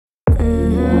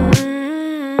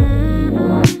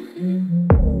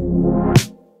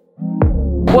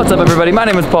What's up, everybody? My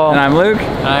name is Paul. And I'm Luke.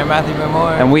 And I'm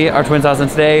MatthewMooMoore. And we are TwinSauce, and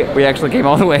today we actually came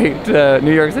all the way to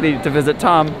New York City to visit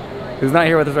Tom, who's not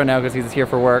here with us right now because he's here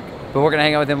for work. But we're gonna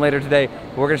hang out with him later today.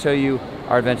 We're gonna show you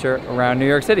our adventure around New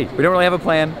York City. We don't really have a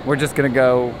plan. We're just gonna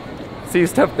go see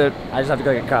stuff that... I just have to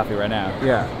go get coffee right now.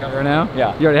 Yeah. Coffee right now?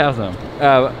 Yeah. You already have some.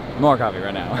 More coffee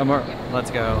right now. More. Let's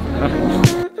go.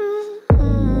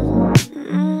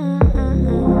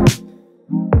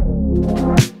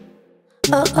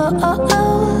 Oh, oh, oh,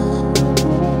 oh.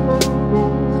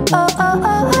 Oh, oh,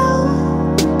 oh,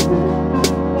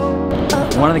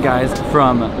 oh. One of the guys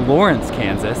from Lawrence,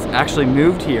 Kansas, actually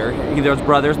moved here. There was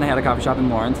brothers and they had a coffee shop in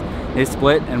Lawrence. They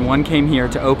split and one came here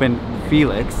to open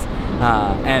Felix,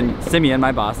 and Simeon,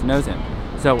 my boss, knows him.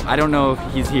 So I don't know if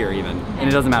he's here even, and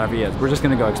it doesn't matter if he is. We're just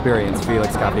gonna go experience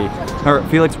Felix Coffee, or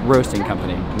Felix Roasting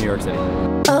Company in New York City.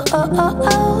 Oh, oh, oh,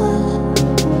 oh.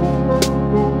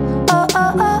 Oh, oh,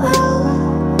 oh, oh.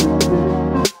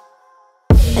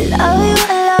 I love you,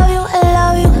 I love you, I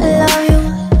love you, I love you.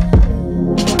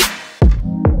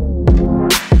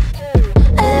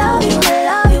 I love you, I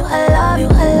love you, I love you,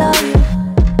 I love you.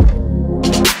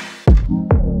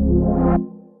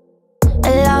 I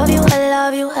love you, I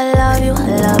love you, I love you,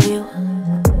 I love you.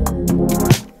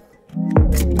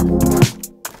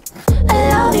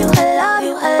 I love you, I love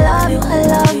you, I love you, I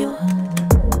love you.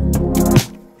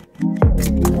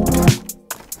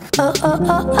 Oh, oh,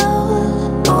 oh, oh.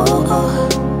 Oh, oh.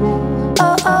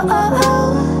 Oh, oh, oh,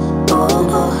 oh.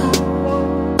 Oh, oh.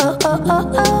 Oh, oh, oh, oh.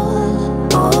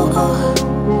 Oh, oh.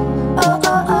 Oh,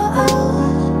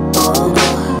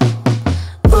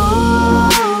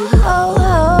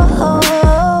 oh, oh, oh.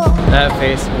 That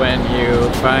face when you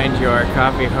find your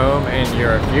coffee home and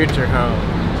your future home.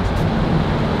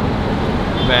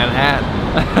 Manhattan.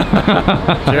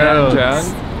 Jones.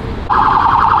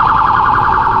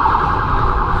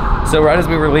 So right as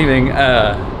we were leaving,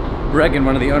 Regan,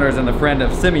 one of the owners and the friend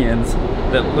of Simeon's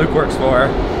that Luke works for,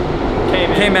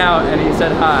 came out and he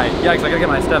said hi. Yeah, because I gotta get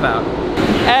my stuff out.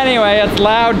 Anyway, it's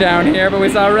loud down here, but we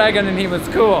saw Regan and he was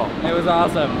cool. It was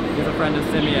awesome. He's a friend of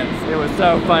Simeon's. It was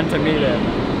so fun to meet him.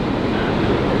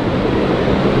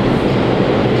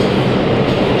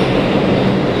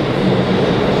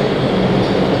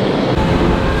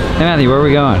 Hey Matthew, where are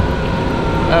we going?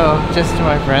 Oh, just to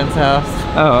my friend's house.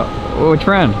 Oh, which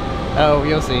friend? Oh,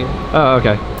 you'll see. Oh,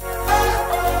 okay.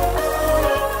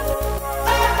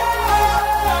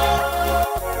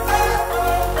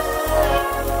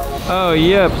 Oh,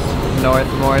 yips. North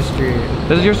Moore Street.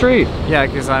 This is your street? Yeah,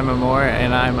 because I'm a Moore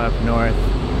and I'm up north.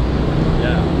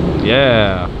 Yeah.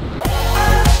 Yeah.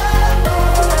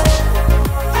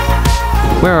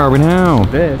 Where are we now?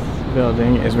 This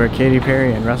building is where Katy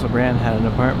Perry and Russell Brand had an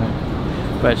apartment,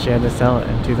 but she had to sell it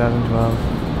in 2012.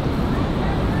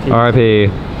 R.I.P.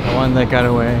 The one that got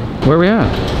away. Where are we at?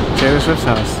 Taylor Swift's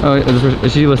house. Oh,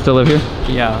 does she still live here?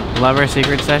 Yeah, Lover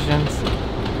Secret Sessions.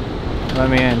 Let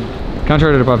me in.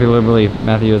 Contrary to popular belief,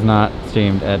 Matthew is not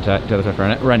streamed at Taylor Swift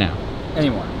right now.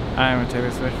 Anymore. I'm a Taylor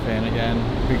Swift fan again,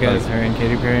 because her and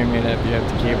Katy Perry made up You Have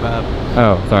to Keep Up.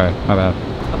 Oh, sorry, my bad.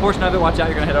 A portion of it, watch out,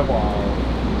 you're gonna hit a wall.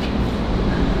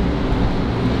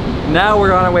 Now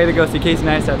we're on our way to go see Casey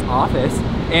Neistat's office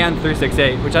and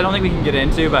 368, which I don't think we can get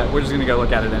into, but we're just gonna go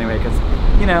look at it anyway, because,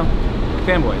 you know,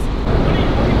 fanboys.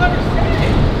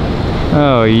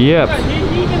 Oh, yep.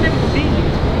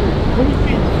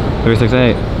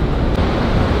 368.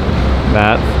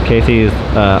 That's Casey's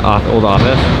old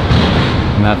office,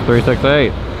 and that's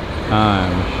 368.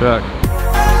 I'm shook.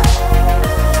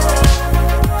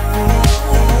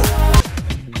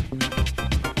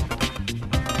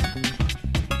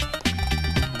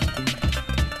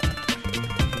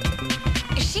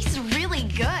 She's really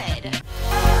good.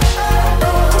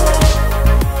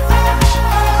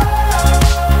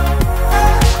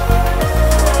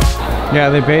 Yeah,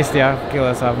 they based the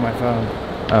Oculus off my phone.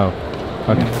 Oh,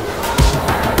 okay.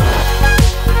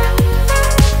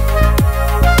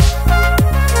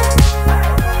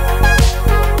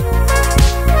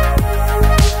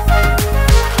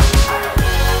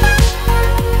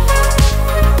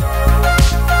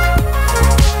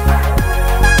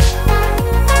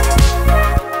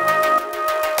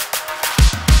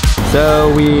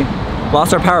 So we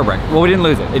lost our power brick. Well, we didn't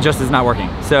lose it. It just is not working.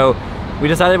 So we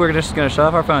decided we're just gonna shut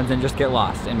off our phones and just get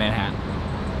lost in Manhattan.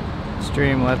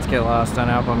 Stream Let's Get Lost on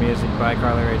Apple Music by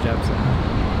Carly Rae Jepsen.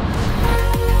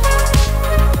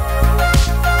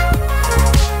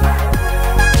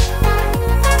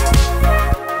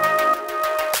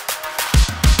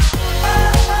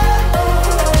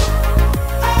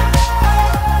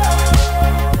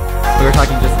 We were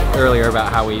talking just earlier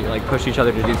about how we like push each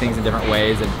other to do things in different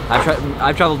ways, and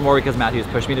I've traveled more because Matthew's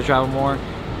pushed me to travel more,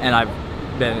 and I've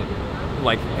been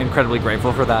like incredibly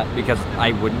grateful for that because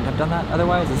I wouldn't have done that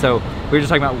otherwise. And so we were just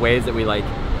talking about ways that we like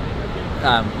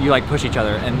you like push each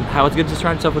other and how it's good to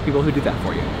surround yourself with people who do that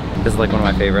for you. This is like one of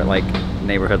my favorite like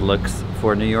neighborhood looks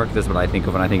for New York. This is what I think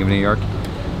of when I think of New York.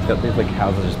 It's got these like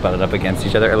houses just butted up against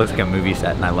each other. It looks like a movie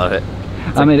set and I love it.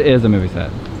 I mean, it is a movie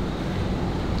set.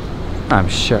 I'm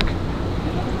shook.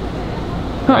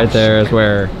 Right there is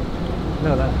where.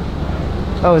 No, that.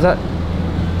 Oh, is that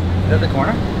the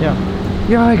corner? Yeah.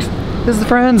 Yikes! This is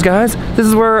Friends, guys. This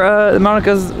is where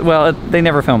Monica's. Well, they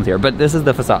never filmed here, but this is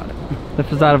the facade. The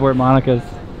facade of where Monica's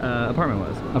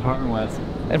apartment was.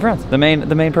 In Friends, the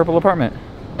main purple apartment.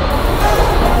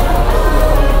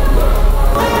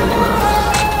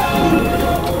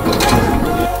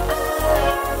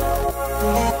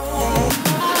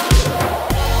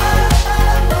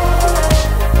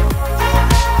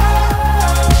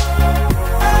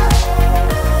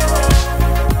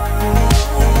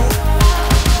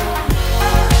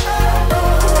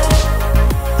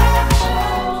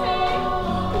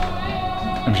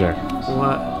 I'm sure.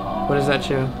 What is that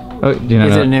show? Oh, do you know?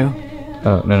 Is it new?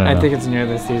 Oh, no. I think it's new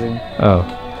this season. Oh.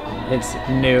 It's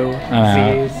new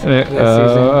This season.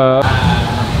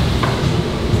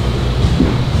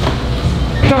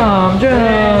 Tom Jones!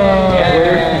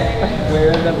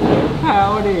 Where the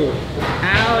howdy?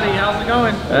 Howdy, how's it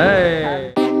going?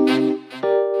 Hey!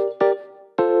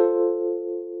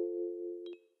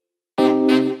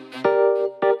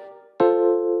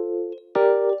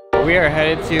 We are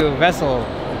headed to Vessel.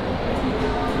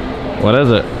 What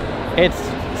is it? It's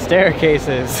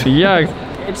staircases. Yeah.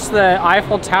 It's the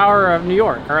Eiffel Tower of New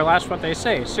York, or that's what they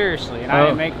say, seriously, and I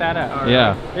didn't make that up.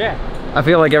 Yeah. Yeah. I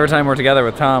feel like every time we're together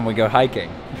with Tom, we go hiking.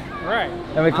 Right.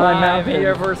 And we climb mountains.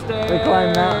 Here for stay. We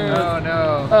climb mountains. Oh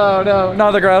no. Oh no,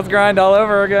 not the grass grind all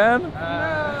over again.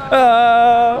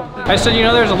 I said, you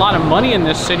know, there's a lot of money in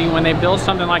this city when they build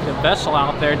something like the Vessel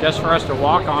out there just for us to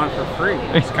walk on for free.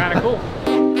 It's kind of cool.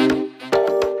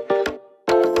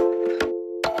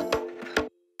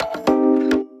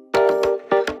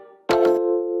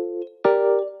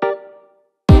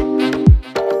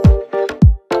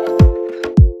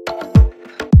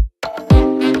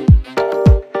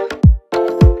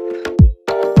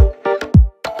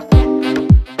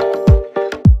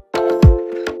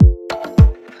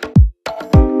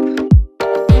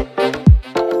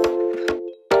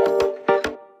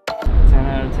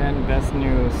 Best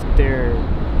new stair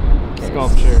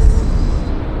sculpture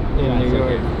in New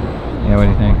York. Yeah, what do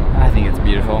you think? I think it's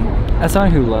beautiful. As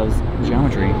someone who loves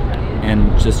geometry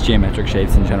and just geometric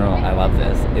shapes in general, I love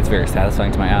this. It's very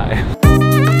satisfying to my eye.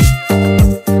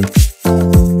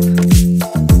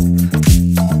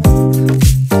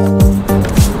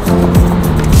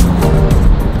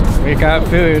 We got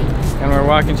food and we're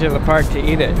walking to the park to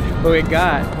eat it. But we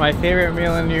got my favorite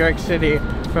meal in New York City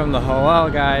from the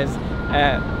halal guys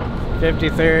at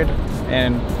 53rd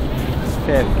and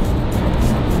 5th.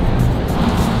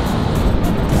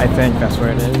 I think that's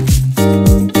where it is.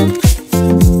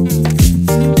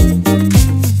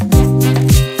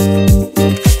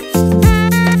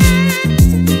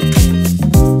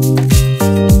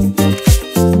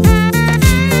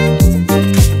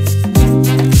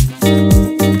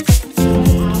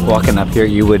 Walking up here,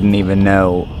 you wouldn't even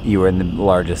know you were in the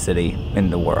largest city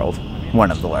in the world. One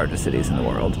of the largest cities in the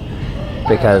world.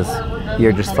 Because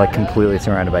you're just like completely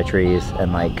surrounded by trees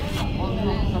and like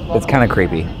it's kind of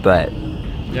creepy, but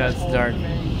Yeah, it's dark.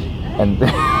 and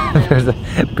there's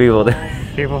people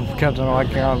People kept on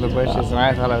walking out of the bushes and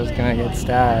I thought I was gonna get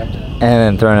stabbed. and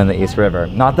then thrown in the East River,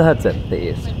 not the Hudson,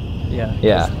 the East. Yeah.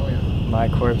 Yeah. My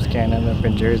corpse can't end up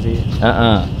in Jersey.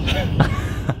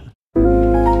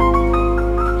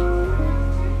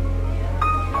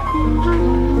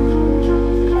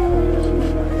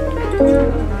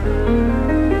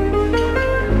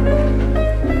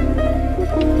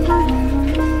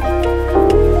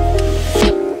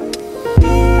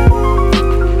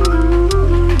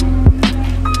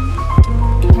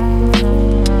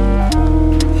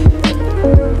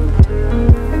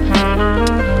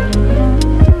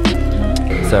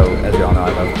 So, as you all know,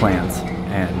 I love plants,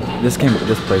 and this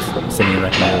place, Simeon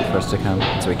recommended for us to come,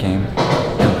 so we came.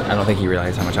 And I don't think he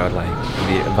realized how much I would like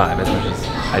the vibe as much as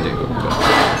I do.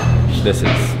 But this is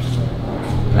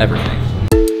everything.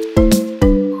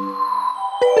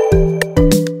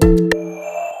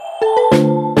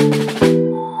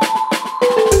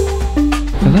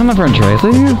 Is that my friend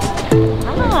Tracy?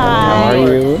 Hi. How are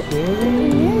you?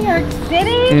 New York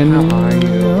City? How are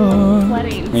you?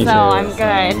 Sweating. Me So too. I'm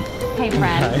good. Hey,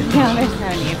 friend. No, there's no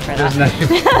need for that.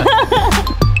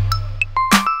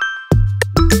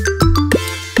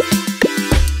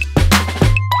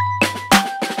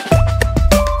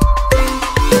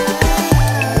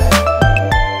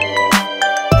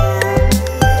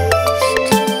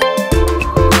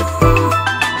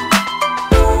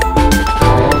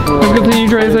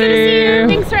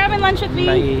 lunch with me.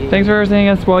 Bye. Thanks for seeing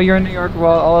us while you're in New York,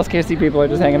 while all us KC people are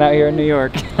just hanging out here in New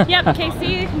York. Yep,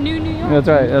 KC, New York. That's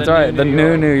right, that's right. The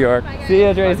new New York. See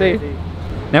ya, Tracy.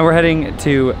 Now we're heading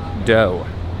to dough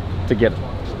to get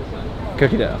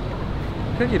cookie dough.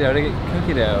 Cookie dough to get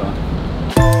cookie dough.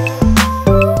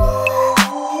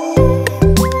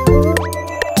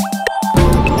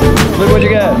 Look what you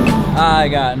got. I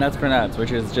got Nuts for Nuts,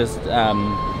 which is just,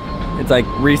 it's like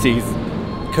Reese's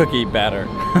cookie batter.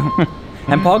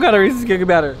 And Paul got a Reese's cookie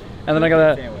batter. And then I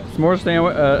got a s'mores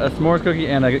sandwich, a s'mores cookie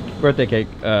and a birthday cake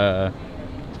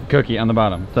cookie on the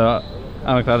bottom. So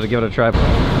I'm excited to give it a try.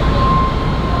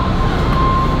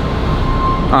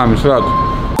 I'm stoked.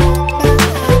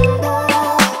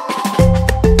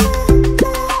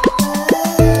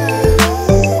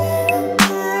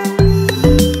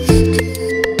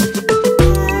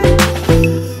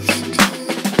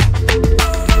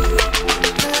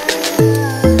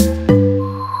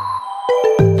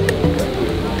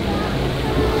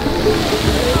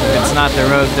 It's not the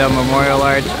Rosedale Memorial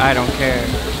Arch, I don't care.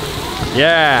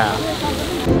 Yeah.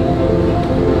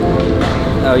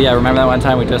 Oh yeah, remember that one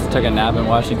time we just took a nap in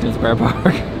Washington Square Park?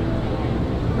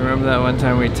 Remember that one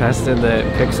time we tested the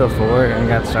Pixel 4 and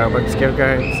got Starbucks gift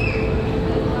cards?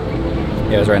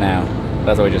 Yeah, it was right now.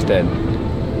 That's what we just did.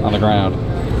 On the ground.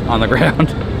 On the ground.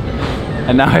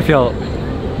 And now I feel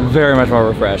very much more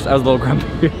refreshed. I was a little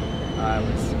grumpy. I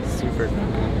was super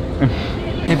grumpy.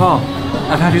 Hey Paul,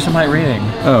 I've had you some light reading.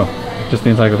 Oh, just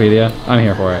the encyclopedia? I'm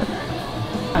here for it.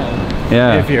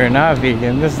 Yeah. If you're not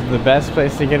vegan, this is the best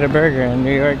place to get a burger in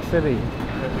New York City.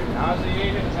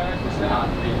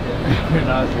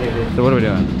 So what are we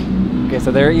doing? Okay,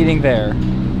 so they're eating there.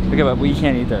 Okay, but we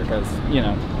can't eat there because, you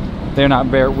know, they're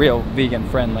not real vegan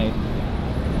friendly.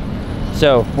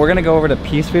 So we're gonna go over to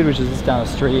Peace Food, which is just down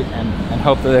the street, and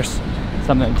hope that there's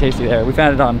something tasty there. We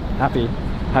found it on Happy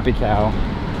Cow,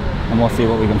 and we'll see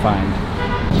what we can find.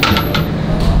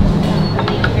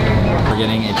 We're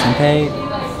getting a tempeh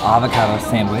avocado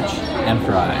sandwich and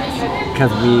fries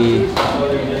because we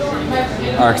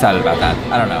are excited about that.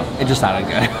 I don't know, it just sounded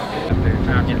good.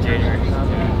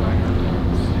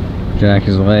 Jack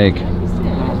is awake.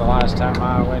 The last time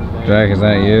I went there. Jack, is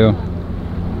that you?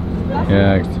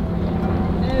 Yeah.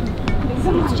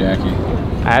 It's Jackie.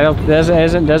 I don't.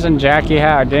 Doesn't Jackie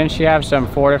have? Didn't she have some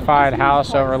fortified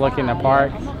house overlooking the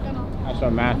park? That's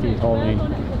what Matthew told me.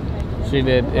 She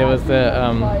did. It was the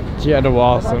she had a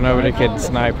wall so nobody could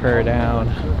snipe her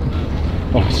down.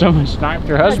 Well, someone sniped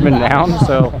her husband down,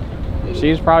 so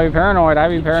she's probably paranoid. I'd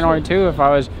be paranoid too if I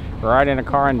was riding a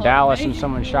car in Dallas and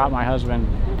someone shot my husband.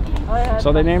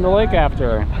 So they named a lake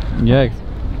after her. Yikes.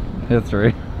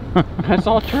 History. That's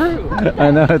all true.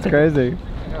 I know, it's crazy.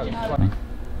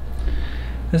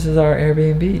 This is our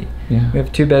Airbnb. Yeah. We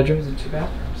have 2 bedrooms and 2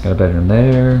 bathrooms. Got a bedroom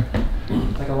there.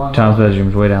 Like a Tom's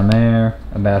bedroom's way down there.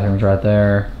 A bathroom's right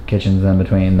there. Kitchen's in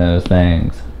between those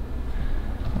things.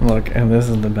 Look, and this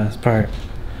is the best part.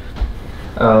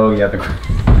 Oh, yeah,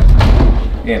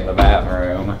 in the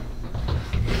bathroom.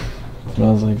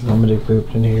 Smells like somebody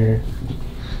pooped in here.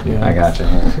 Yeah. I got you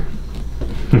here.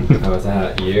 Oh, is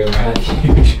that you,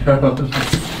 Matthew Jones?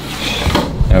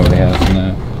 Nobody has to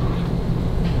know.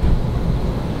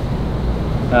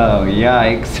 Oh,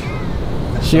 yikes.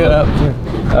 Shut up.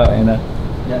 Oh, and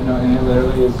yeah, no, and it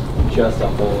literally is just a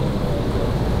hole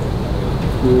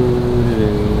in the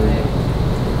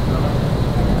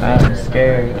I'm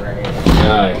scared.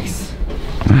 Yikes.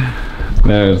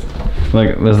 There's,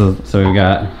 look, this is, so we've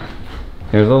got,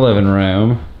 here's the living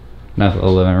room. That's the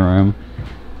living room.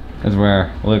 This is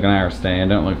where Luke and I are staying.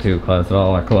 Don't look too close at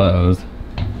all our clothes.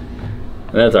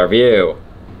 That's our view.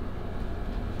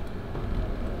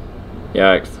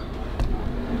 Yikes.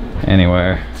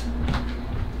 Anyway.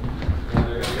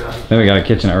 Then we got a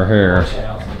kitchen over here.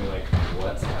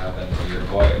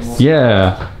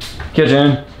 Yeah.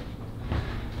 Kitchen.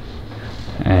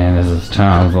 And this is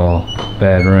Tom's little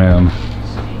bedroom.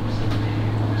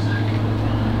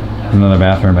 Another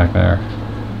bathroom back there.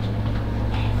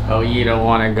 Oh, you don't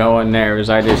want to go in there because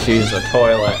I just use the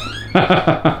toilet.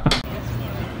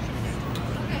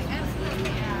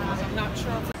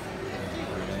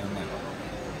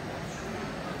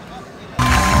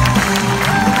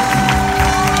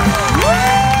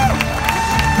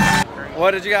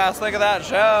 What did you guys think of that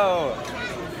show?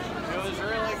 It was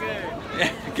really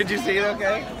good. Could you see it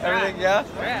okay? Everything, yeah?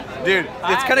 Yeah. Dude,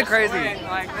 it's kind of crazy.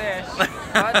 Like this.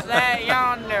 What's that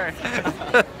yonder?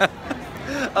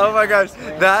 Oh my gosh,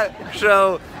 that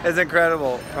show is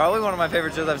incredible. Probably one of my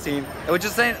favorite shows I've seen. Which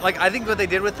is saying, like, I think what they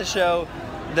did with the show,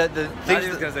 the things. I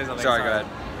was gonna say something. Sorry, go ahead.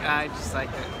 I just like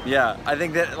it. Yeah, I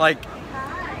think that, like,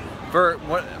 for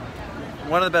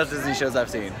one of the best Disney shows I've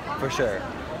seen, for sure.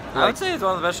 I would say it's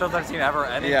one of the best shows I've seen ever.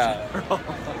 Yeah.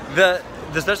 The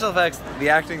special effects, the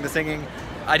acting, the singing.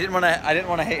 I didn't want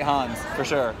to hate Hans, for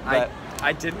sure. But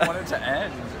I didn't want it to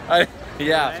end.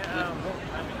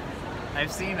 I've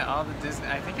seen all the Disney.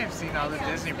 I think I've seen all the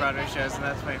Disney Broadway shows, and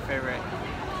that's my favorite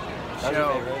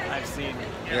show I've seen.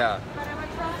 Yeah.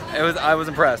 I was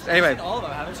impressed. Anyway,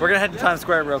 we're gonna head to Times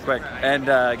Square real quick and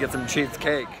get some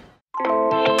cheesecake.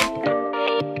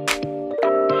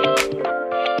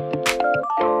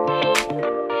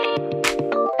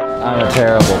 I'm a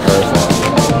terrible person.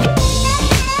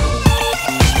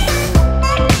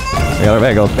 We got our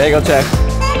bagel. Bagel check.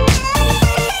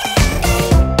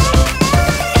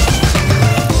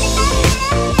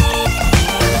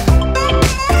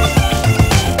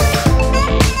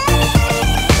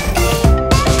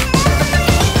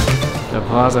 The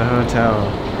Plaza Hotel.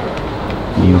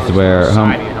 You swear.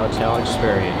 Exciting hotel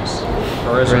experience.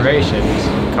 For reservations,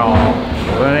 call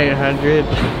 1-800.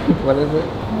 What is it?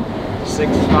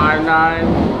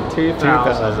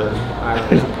 659-2000.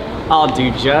 I'll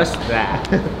do just that.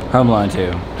 Home Alone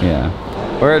 2. Yeah.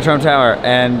 We're at Trump Tower,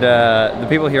 and the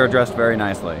people here are dressed very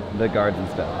nicely. The guards and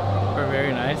stuff. We're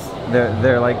very nice.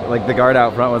 They're like the guard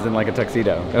out front was in like a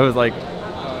tuxedo. It was like,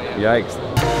 yikes.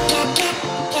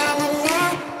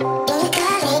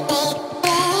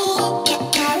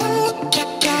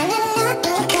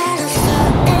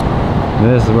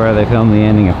 This is where they filmed the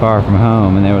ending of Far From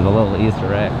Home, and there was a little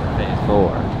Easter egg for Phase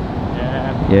 4.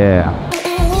 Yeah. Yeah.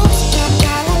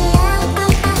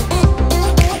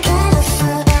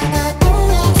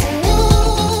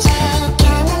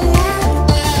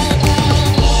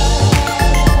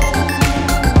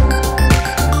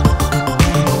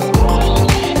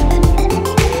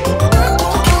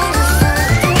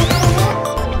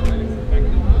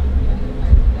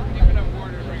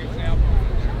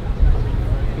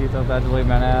 So bad to leave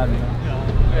Manhattan.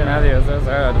 Matthew, it's so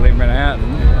sad to leave Manhattan.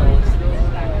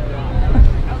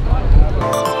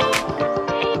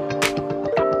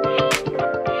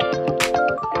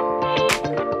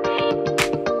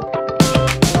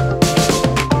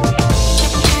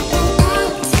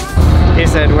 He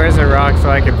said, "Where's a rock so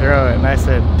I can throw it?" And I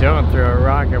said, "Don't throw a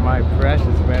rock at my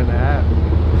precious Manhattan."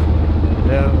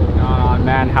 No. Not on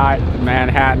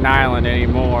Manhattan Island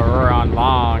anymore. We're on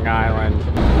Long Island.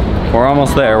 We're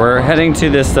almost there. We're heading to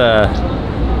this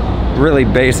really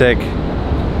basic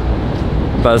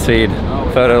BuzzFeed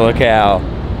photo locale. We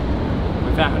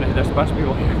found it. There's a bunch of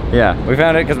people here. Yeah, we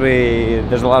found it because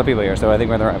there's a lot of people here, so I think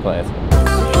we're in the right place.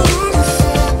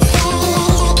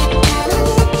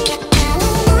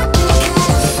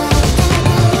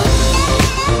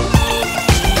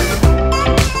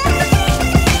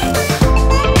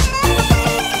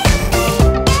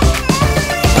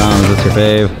 Is this your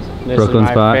fave? This Brooklyn is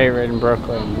my spot? favorite in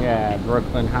Brooklyn. Yeah,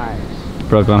 Brooklyn Heights.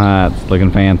 Brooklyn Heights, looking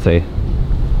fancy.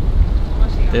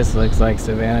 This looks like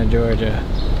Savannah, Georgia.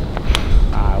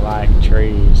 I like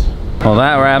trees. Well,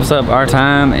 that wraps up our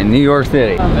time in New York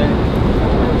City.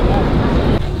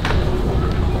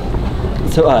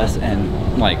 So us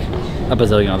and like a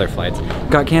bazillion other flights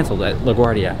got canceled at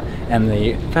LaGuardia, and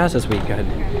the fastest we could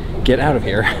get out of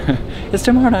here is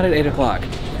tomorrow night at 8 o'clock.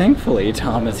 Thankfully,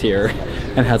 Tom is here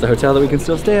and has a hotel that we can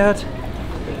still stay at,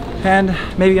 and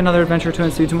maybe another adventure to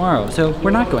ensue tomorrow. So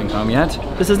we're not going home yet.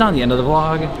 This is not the end of the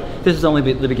vlog. This is only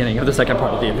the beginning of the second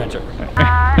part of the adventure.